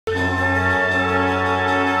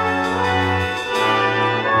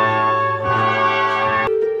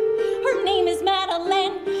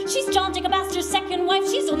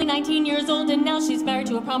19 years old, and now she's married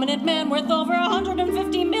to a prominent man worth over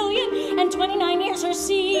 150 million, and 29 years her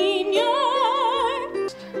senior.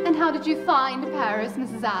 And how did you find Paris,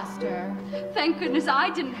 Mrs. Astor? Thank goodness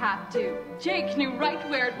I didn't have to. Jake knew right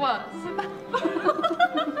where it was.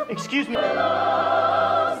 Excuse me. Ladies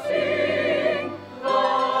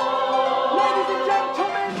and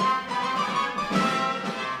gentlemen,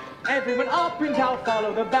 everyone up and out,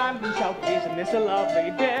 follow the band and shout, isn't this a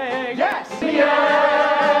lovely day? Yes!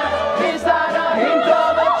 Yeah! Is that a hint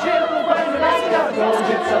of a chill? When the night out goes,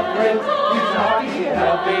 it's a thrill. You can hardly get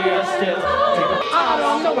healthier still. Out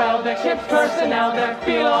on the well-deck, ship's personnel deck,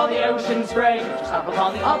 feel all the ocean spray. Stop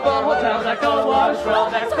upon the upper hotel deck, go water swell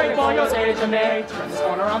deck, great for your stage and mate. Turn this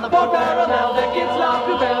corner on the boat parallel deck, it's locked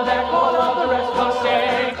to bell deck, all of the rest must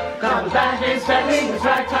stay. Now the band is setting, it's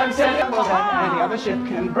ragtime setting, more than any other ship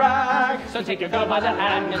can brag. So take your girl by the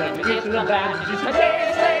hand and let me get to the band. Just a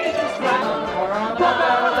day's stage and scratch on the corner on the boat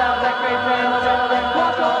parallel deck, great for your hotel deck,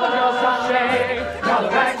 watch all the girls sashay. Now the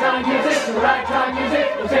ragtime music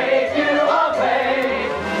will take you away.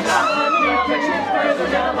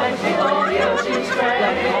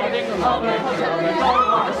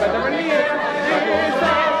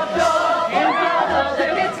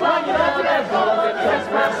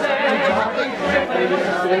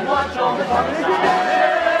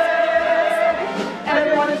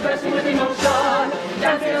 Everyone is dressing with emotion,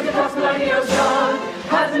 dancing on the crossway of the ocean.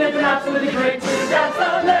 Hasn't it been absolutely great to dance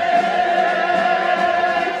the latest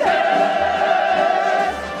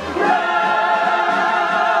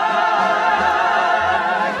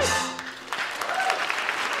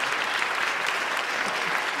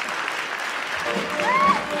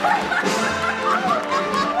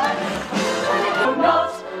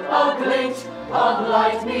of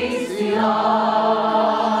light meets the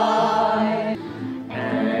eye.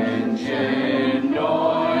 Engine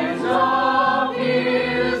noise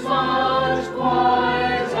appears much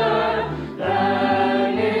quieter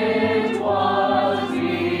than it was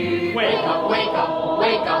before. Wake up, wake up,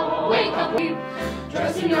 wake up, wake up.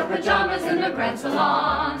 Dress in your pajamas in the Grand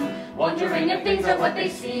Salon, wondering if things are what they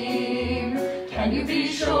seem. Can you be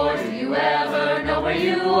sure? Do you ever know where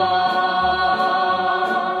you are?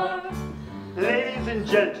 Ladies and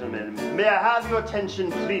gentlemen, may I have your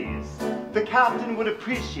attention, please? The captain would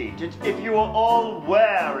appreciate it if you were all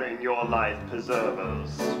wearing your life preservers.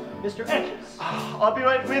 Mr. Etches. I'll be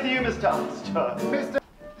right with you, Mr. Astor.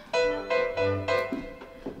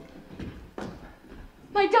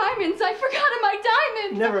 My diamonds! I forgot my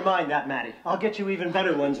diamonds! Never mind that, Maddie. I'll get you even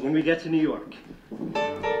better ones when we get to New York.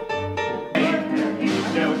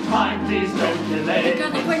 No time, please don't delay. The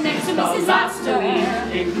girl that we're next to Mrs. Astor.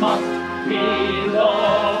 It must be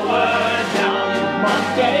lowered down. You must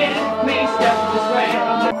get in. Please step this way.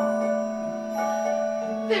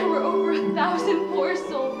 There were over 1,000 poor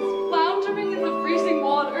souls floundering in the freezing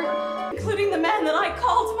water, Including the man that I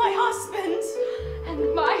called my husband.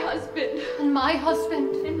 and my husband, And my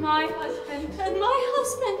husband. and my husband, And my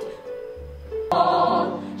husband.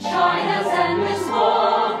 China's endless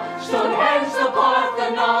wall, Stonehenge, the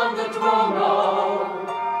Parthenon, the Duomo,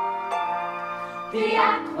 the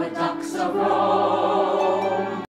aqueducts of Rome.